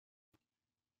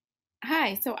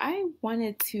Hi, so I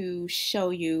wanted to show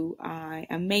you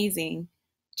amazing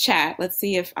chat. Let's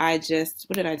see if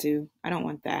what did I do? I don't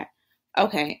want that.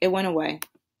 Okay, it went away.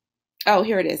 Oh,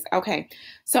 here it is. Okay.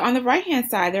 So on the right-hand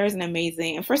side, there is an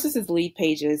amazing, and first this is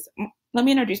LeadPages. Let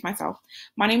me introduce myself.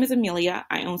 My name is Amelia.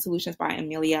 I own Solutions by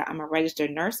Amelia. I'm a registered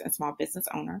nurse and small business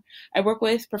owner. I work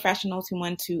with professionals who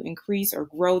want to increase or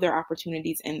grow their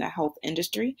opportunities in the health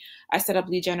industry. I set up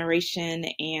lead generation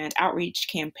and outreach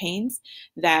campaigns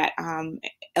that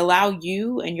allow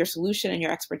you and your solution and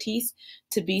your expertise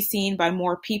to be seen by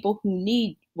more people who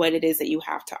need what it is that you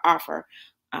have to offer.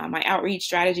 My outreach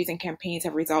strategies and campaigns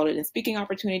have resulted in speaking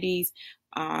opportunities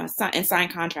and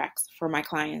signed contracts for my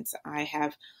clients. I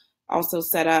have also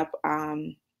set up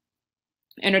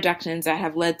introductions that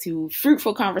have led to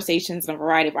fruitful conversations and a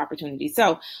variety of opportunities.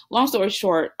 So, long story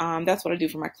short, that's what I do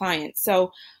for my clients.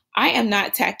 So, I am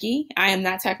not techie. I am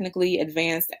not technically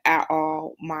advanced at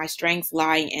all. My strengths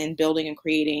lie in building and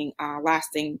creating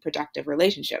lasting, productive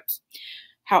relationships.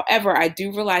 However, I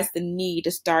do realize the need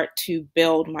to start to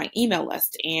build my email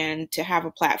list and to have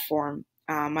a platform,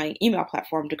 my email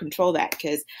platform to control that,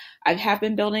 because I have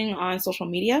been building on social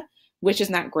media, which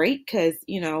is not great because,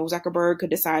 Zuckerberg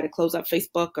could decide to close up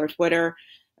Facebook or Twitter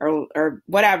or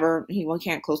whatever. He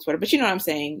can't close Twitter, but you know what I'm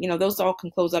saying. Those all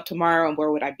can close up tomorrow, and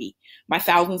where would I be? My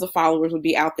thousands of followers would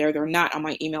be out there. They're not on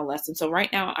my email list. And so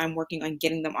right now I'm working on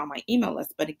getting them on my email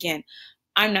list. But again,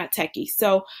 I'm not techie.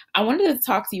 So I wanted to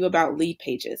talk to you about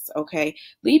LeadPages, okay?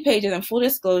 LeadPages, and full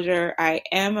disclosure, I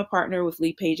am a partner with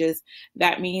LeadPages.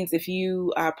 That means if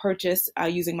you purchase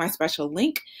using my special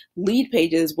link,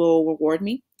 LeadPages will reward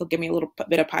me. They'll give me a little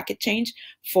bit of pocket change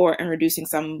for introducing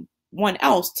someone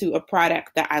else to a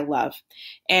product that I love.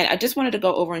 And I just wanted to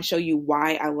go over and show you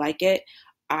why I like it.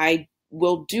 I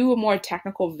will do a more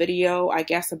technical video, I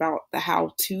guess, about the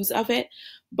how-tos of it.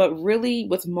 But really,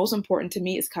 what's most important to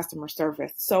me is customer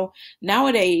service. So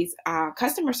nowadays,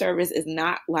 customer service is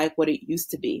not like what it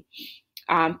used to be.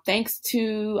 Thanks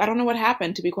to, I don't know what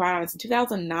happened, to be quite honest. In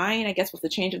 2009, I guess, with the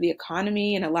change of the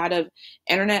economy and a lot of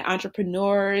internet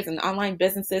entrepreneurs and online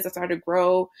businesses that started to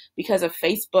grow because of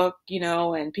Facebook,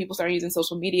 and people started using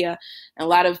social media, and a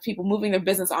lot of people moving their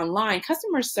business online.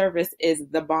 Customer service is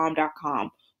the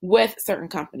bomb.com with certain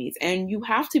companies, and you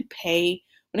have to pay.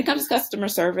 When it comes to customer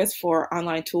service for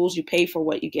online tools, you pay for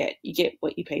what you get. You get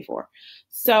what you pay for.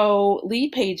 So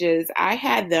LeadPages, I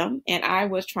had them, and I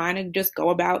was trying to just go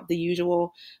about the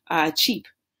usual cheap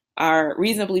or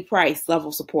reasonably priced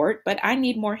level support, but I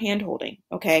need more handholding,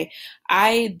 okay?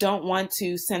 I don't want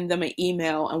to send them an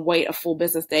email and wait a full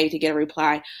business day to get a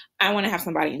reply. I want to have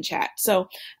somebody in chat. So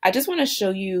I just want to show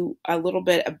you a little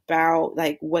bit about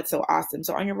what's so awesome.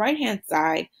 So on your right-hand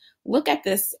side, look at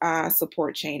this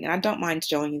support chain, and I don't mind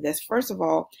showing you this. First of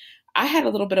all, I had a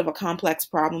little bit of a complex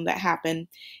problem that happened,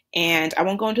 and I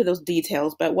won't go into those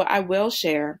details, but what I will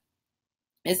share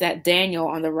is that Daniel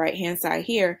on the right-hand side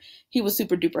here, he was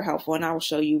super duper helpful, and I will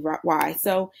show you why.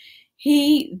 So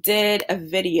he did a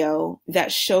video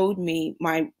that showed me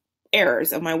my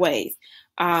errors of my ways,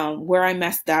 where I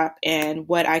messed up and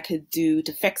what I could do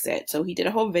to fix it. So he did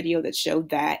a whole video that showed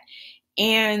that.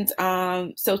 And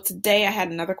so today I had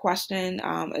another question,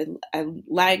 a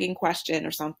lagging question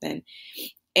or something.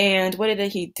 And what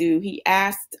did he do? He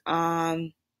asked,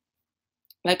 over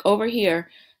here,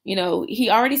 he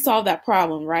already solved that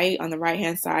problem, right? On the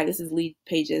right-hand side, this is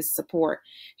LeadPages support.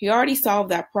 He already solved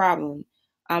that problem.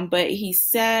 But he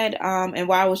said, and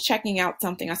while I was checking out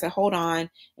something, I said, hold on. And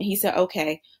he said,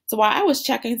 okay. So while I was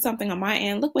checking something on my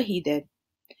end, look what he did.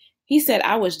 He said,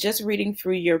 I was just reading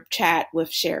through your chat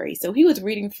with Sherry. So he was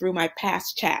reading through my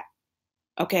past chat.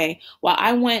 Okay. While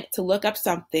I went to look up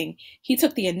something, he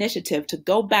took the initiative to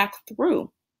go back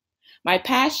through my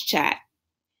past chat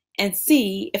and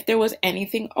see if there was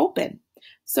anything open.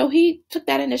 So he took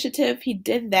that initiative. He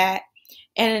did that.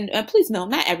 And please know,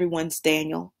 not everyone's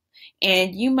Daniel.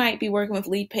 And you might be working with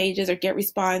LeadPages or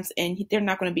GetResponse, and they're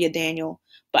not going to be a Daniel.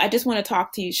 But I just want to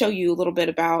talk to you, show you a little bit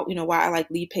about, why I like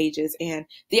LeadPages. And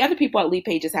the other people at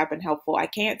LeadPages have been helpful. I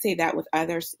can't say that with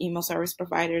other email service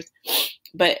providers,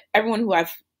 but everyone who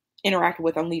I've interacted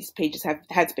with on LeadPages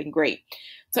has been great.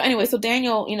 So anyway, so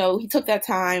Daniel, he took that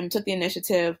time, took the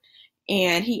initiative,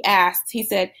 and he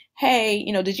said, hey,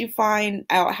 did you find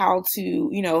out how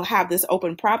to, have this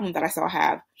open problem that I saw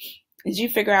have? Did you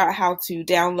figure out how to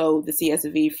download the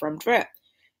CSV from Drip?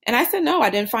 And I said, no,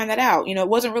 I didn't find that out. It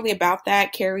wasn't really about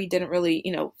that. Carrie didn't really,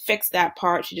 fix that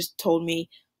part. She just told me,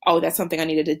 oh, that's something I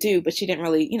needed to do, but she didn't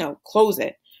really, close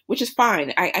it, which is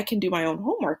fine. I can do my own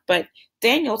homework. But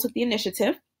Daniel took the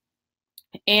initiative,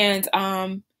 and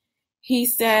he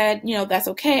said, that's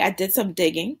okay. I did some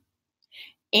digging,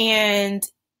 and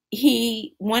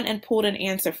he went and pulled an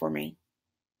answer for me.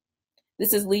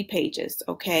 This is LeadPages,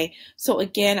 okay? So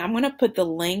again, I'm going to put the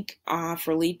link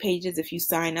for LeadPages. If you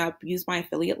sign up, use my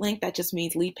affiliate link. That just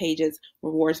means LeadPages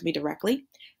rewards me directly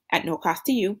at no cost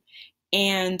to you.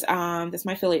 And that's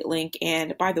my affiliate link.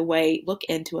 And by the way, look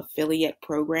into affiliate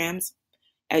programs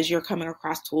as you're coming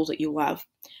across tools that you love.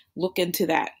 Look into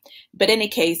that. But in any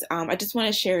case, I just want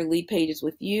to share LeadPages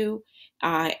with you.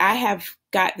 I have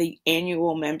got the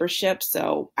annual membership,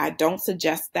 so I don't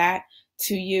suggest that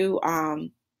to you.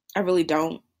 I really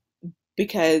don't,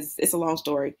 because it's a long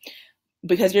story.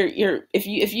 Because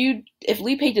if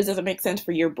LeadPages doesn't make sense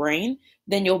for your brain,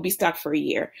 then you'll be stuck for a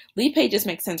year. LeadPages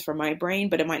makes sense for my brain,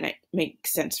 but it might not make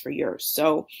sense for yours.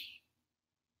 So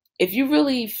if you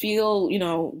really feel,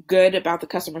 good about the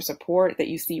customer support that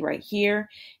you see right here,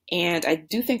 and I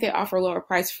do think they offer a lower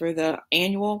price for the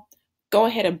annual, go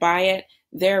ahead and buy it.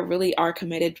 They really are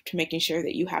committed to making sure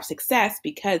that you have success,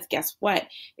 because guess what?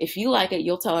 If you like it,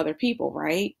 you'll tell other people,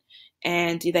 right?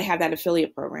 And they have that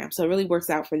affiliate program. So it really works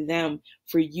out for them,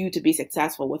 for you to be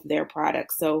successful with their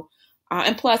products. So,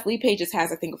 and plus LeadPages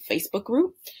has, I think, a Facebook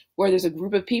group where there's a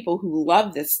group of people who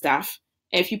love this stuff.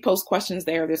 And if you post questions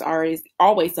there, there's always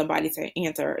somebody to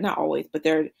answer. Not always, but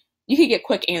you can get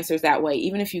quick answers that way.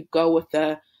 Even if you go with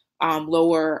the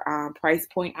lower price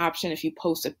point option, if you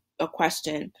post a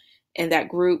question in that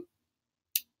group,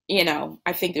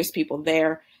 I think there's people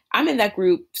there. I'm in that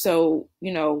group, so,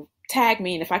 tag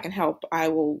me, and if I can help, I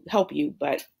will help you.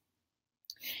 But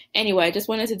anyway, I just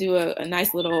wanted to do a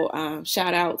nice little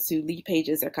shout out to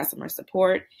LeadPages, their customer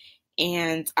support,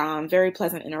 and very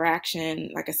pleasant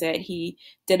interaction. Like I said, he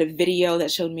did a video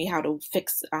that showed me how to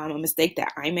fix a mistake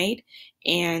that I made.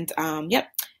 And yep,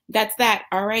 that's that.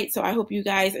 All right. So I hope you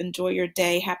guys enjoy your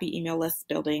day. Happy email list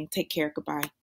building. Take care. Goodbye.